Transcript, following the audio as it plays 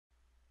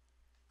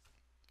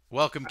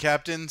Welcome,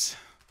 captains.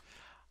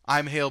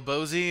 I'm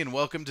Bohse, and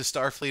welcome to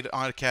Starfleet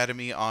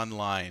Academy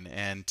Online.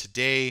 And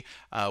today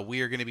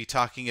we are going to be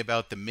talking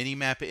about the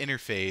minimap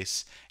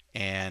interface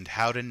and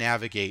how to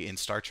navigate in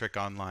Star Trek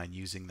Online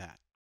using that.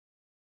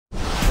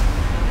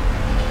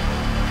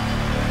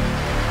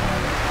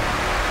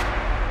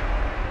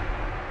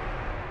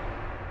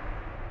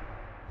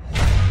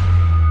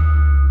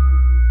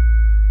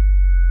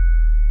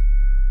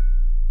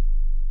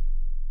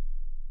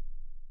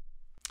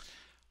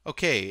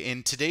 Okay,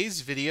 in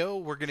today's video,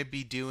 we're going to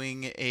be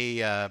doing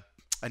a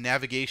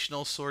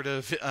navigational sort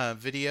of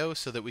video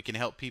so that we can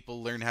help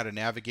people learn how to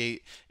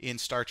navigate in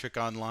Star Trek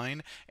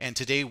Online. And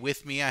today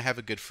with me, I have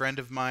a good friend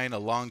of mine, a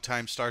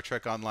longtime Star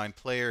Trek Online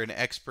player, an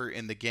expert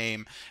in the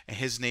game, and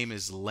his name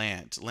is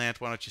Lant.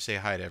 Lant, why don't you say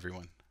hi to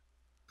everyone?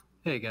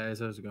 Hey guys,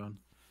 how's it going?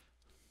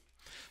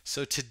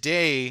 So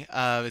today,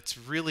 it's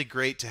really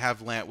great to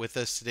have Lant with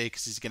us today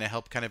because he's going to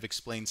help kind of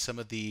explain some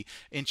of the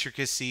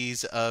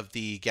intricacies of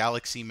the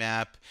galaxy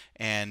map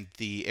and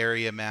the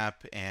area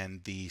map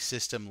and the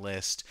system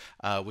list,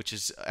 which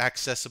is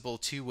accessible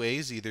two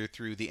ways, either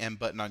through the M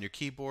button on your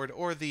keyboard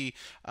or the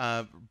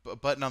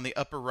button on the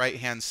upper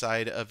right-hand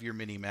side of your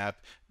mini map.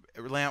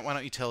 Lant, why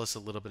don't you tell us a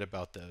little bit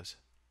about those?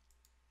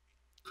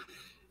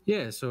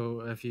 Yeah,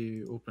 so if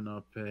you open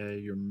up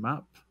your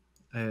map,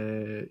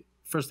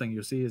 first thing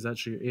you'll see is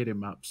actually your area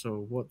map.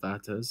 So what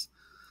that is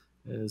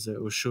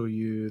it will show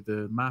you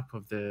the map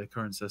of the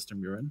current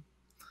system you're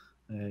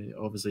in.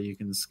 Obviously, you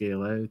can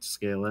scale out,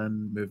 scale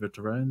in, move it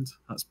around.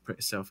 That's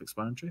pretty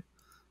self-explanatory.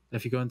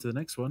 If you go into the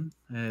next one,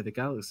 the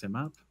galaxy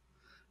map,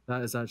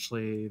 that is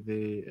actually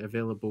the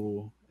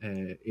available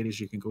areas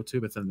you can go to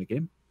within the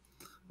game.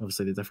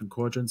 Obviously, the different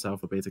quadrants: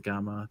 alpha, beta,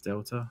 gamma,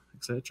 delta,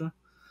 etc.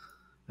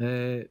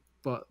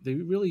 But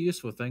the really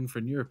useful thing for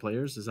newer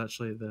players is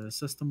actually the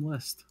system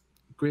list.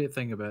 Great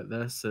thing about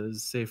this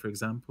is, say for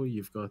example,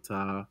 you've got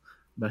a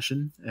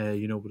mission,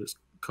 you know what it's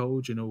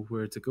called, you know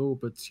where to go,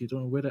 but you don't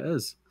know where it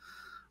is.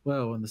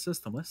 Well, on the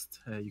system list,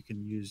 you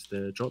can use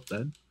the drop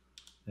down,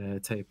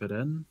 type it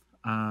in,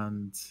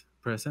 and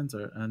press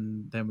enter.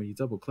 And then when you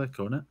double click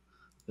on it,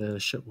 the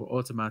ship will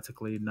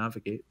automatically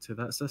navigate to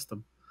that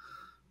system.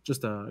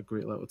 Just a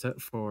great little tip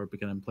for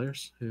beginning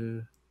players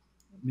who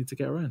need to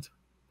get around.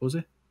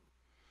 Bohse?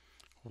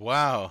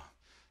 Wow.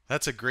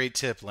 That's a great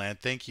tip,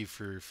 Lant. Thank you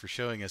for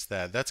showing us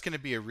that. That's going to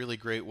be a really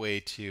great way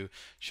to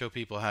show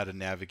people how to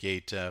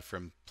navigate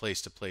from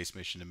place to place,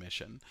 mission to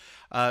mission.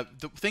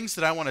 The things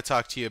that I want to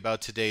talk to you about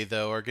today,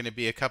 though, are going to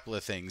be a couple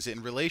of things.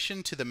 In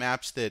relation to the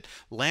maps that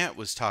Lant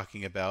was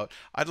talking about,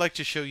 I'd like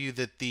to show you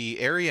that the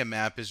area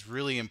map is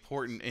really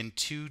important in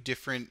two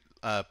different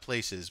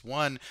places.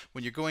 One,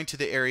 when you're going to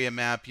the area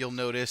map, you'll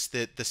notice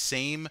that the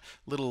same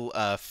little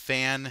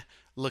fan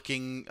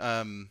looking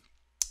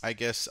I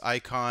guess,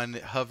 icon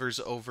hovers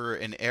over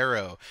an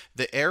arrow.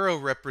 The arrow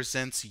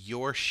represents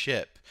your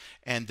ship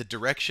and the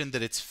direction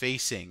that it's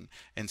facing,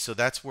 and so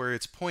that's where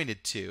it's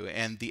pointed to.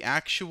 And the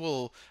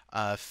actual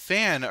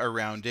fan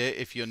around it,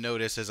 if you'll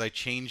notice as I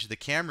change the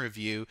camera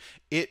view,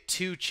 it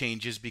too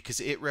changes because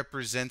it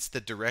represents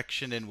the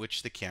direction in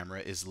which the camera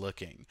is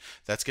looking.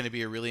 That's going to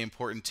be a really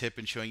important tip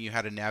in showing you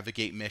how to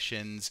navigate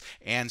missions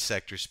and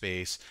sector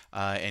space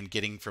and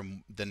getting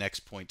from the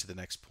next point to the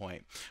next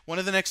point. One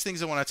of the next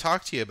things I want to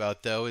talk to you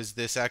about, though, is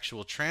this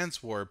actual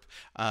transwarp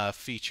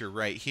feature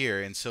right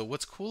here. And so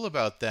what's cool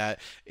about that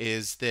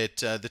is that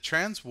the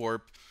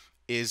transwarp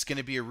is going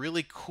to be a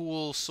really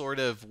cool sort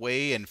of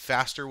way and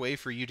faster way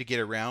for you to get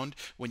around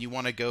when you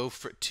want to go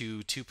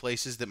to two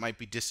places that might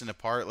be distant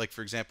apart, like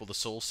for example the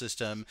Sol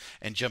system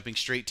and jumping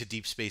straight to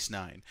Deep Space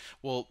Nine.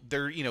 Well,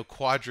 they're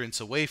quadrants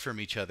away from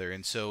each other,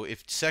 and so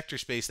if sector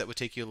space, that would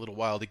take you a little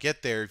while to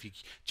get there. If you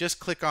just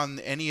click on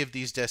any of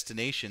these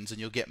destinations, and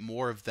you'll get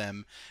more of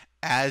them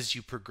as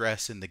you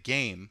progress in the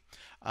game.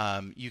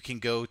 You can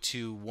go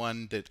to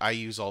one that I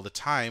use all the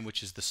time,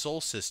 which is the Sol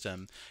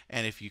system,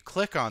 and if you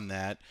click on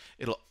that,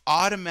 it'll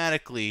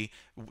automatically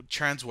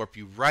transwarp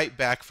you right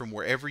back from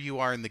wherever you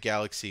are in the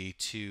galaxy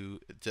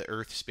to the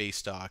Earth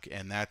space dock,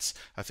 and that's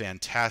a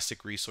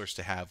fantastic resource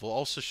to have. We'll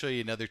also show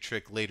you another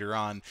trick later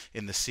on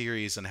in the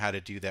series on how to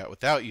do that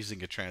without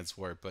using a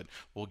transwarp, but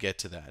we'll get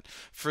to that.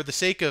 For the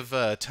sake of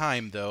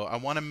time, though, I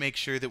want to make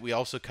sure that we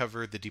also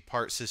cover the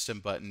Depart System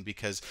button,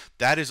 because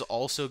that is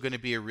also going to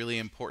be a really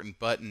important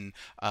button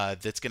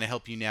that's going to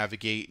help you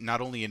navigate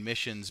not only in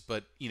missions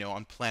but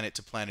on planet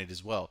to planet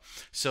as well.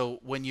 So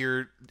when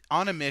you're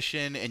on a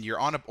mission and you're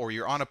on a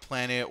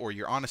planet, or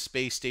you're on a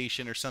space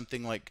station or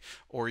something like,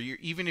 or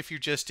even if you're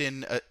just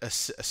in a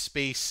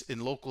space,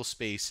 in local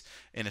space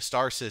in a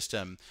star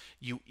system,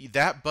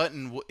 that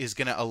button is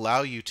going to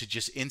allow you to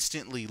just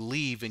instantly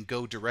leave and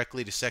go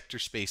directly to sector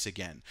space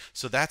again.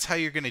 So that's how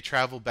you're going to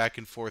travel back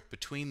and forth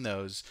between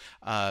those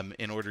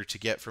in order to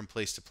get from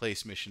place to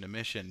place, mission to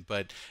mission.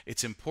 But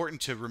it's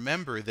important to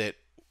remember that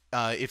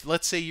if,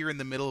 let's say, you're in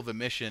the middle of a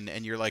mission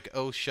and you're like,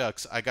 oh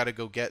shucks, I got to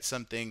go get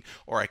something,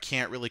 or I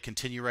can't really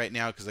continue right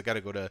now because I got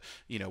to go to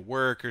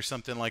work or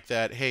something like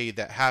that. Hey,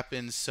 that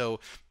happens. So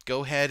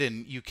go ahead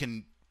and you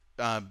can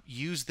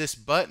use this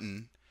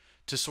button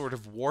to sort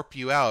of warp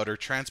you out or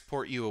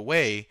transport you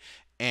away,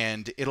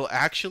 and it'll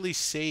actually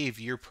save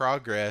your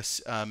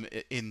progress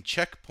in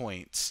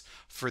checkpoints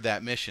for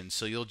that mission.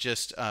 So you'll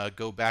just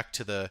go back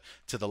to the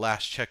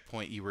last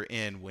checkpoint you were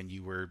in when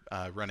you were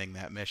running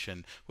that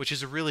mission, which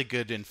is a really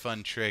good and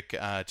fun trick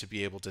to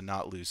be able to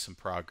not lose some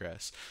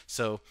progress.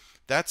 So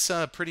that's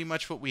pretty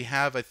much what we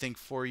have, I think,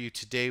 for you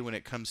today when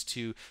it comes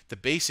to the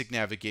basic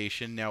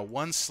navigation. Now,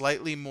 one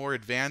slightly more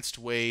advanced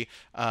way,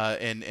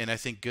 and I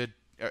think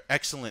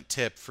excellent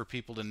tip for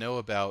people to know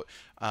about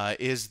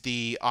is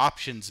the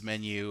options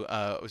menu,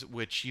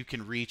 which you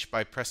can reach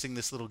by pressing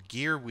this little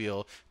gear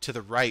wheel to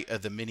the right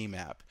of the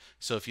minimap.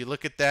 So if you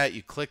look at that,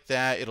 you click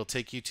that, it'll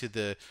take you to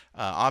the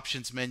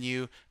options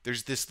menu.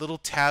 There's this little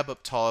tab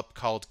up top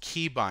called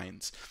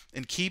keybinds.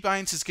 And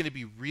keybinds is going to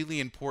be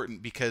really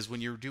important because when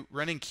you're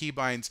running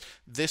keybinds,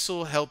 this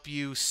will help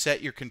you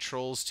set your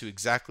controls to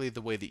exactly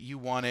the way that you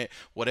want it.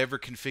 Whatever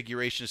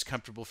configuration is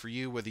comfortable for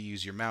you, whether you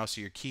use your mouse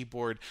or your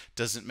keyboard,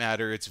 doesn't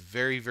matter. It's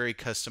very, very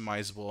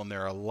customizable, and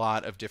there are a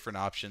lot of different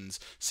options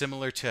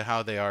similar to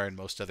how they are in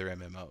most other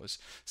MMOs.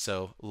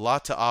 So a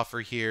lot to offer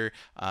here,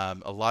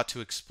 a lot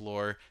to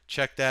explore.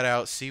 Check that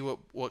out, see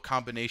what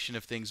combination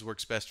of things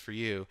works best for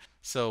you.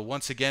 So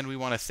once again, we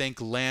want to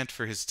thank Lant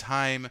for his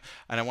time,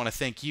 and I want to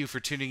thank you for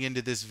tuning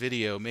into this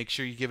video. Make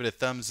sure you give it a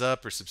thumbs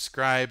up or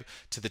subscribe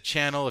to the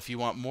channel if you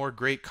want more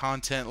great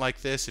content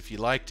like this. If you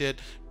liked it,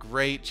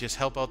 great. Just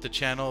help out the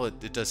channel.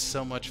 It does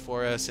so much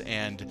for us,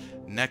 and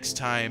next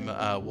time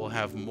we'll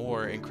have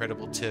more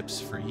incredible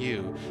tips for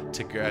you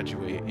to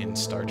graduate in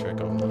Star Trek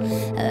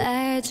Online.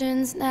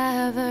 Legends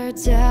never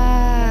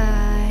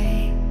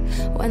die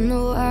when the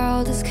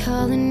world is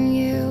calling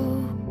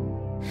you.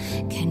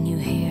 Can you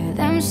hear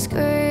them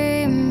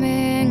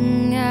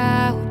screaming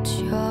out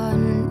your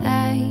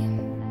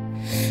name?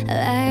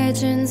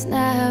 Legends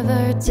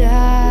never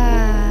die.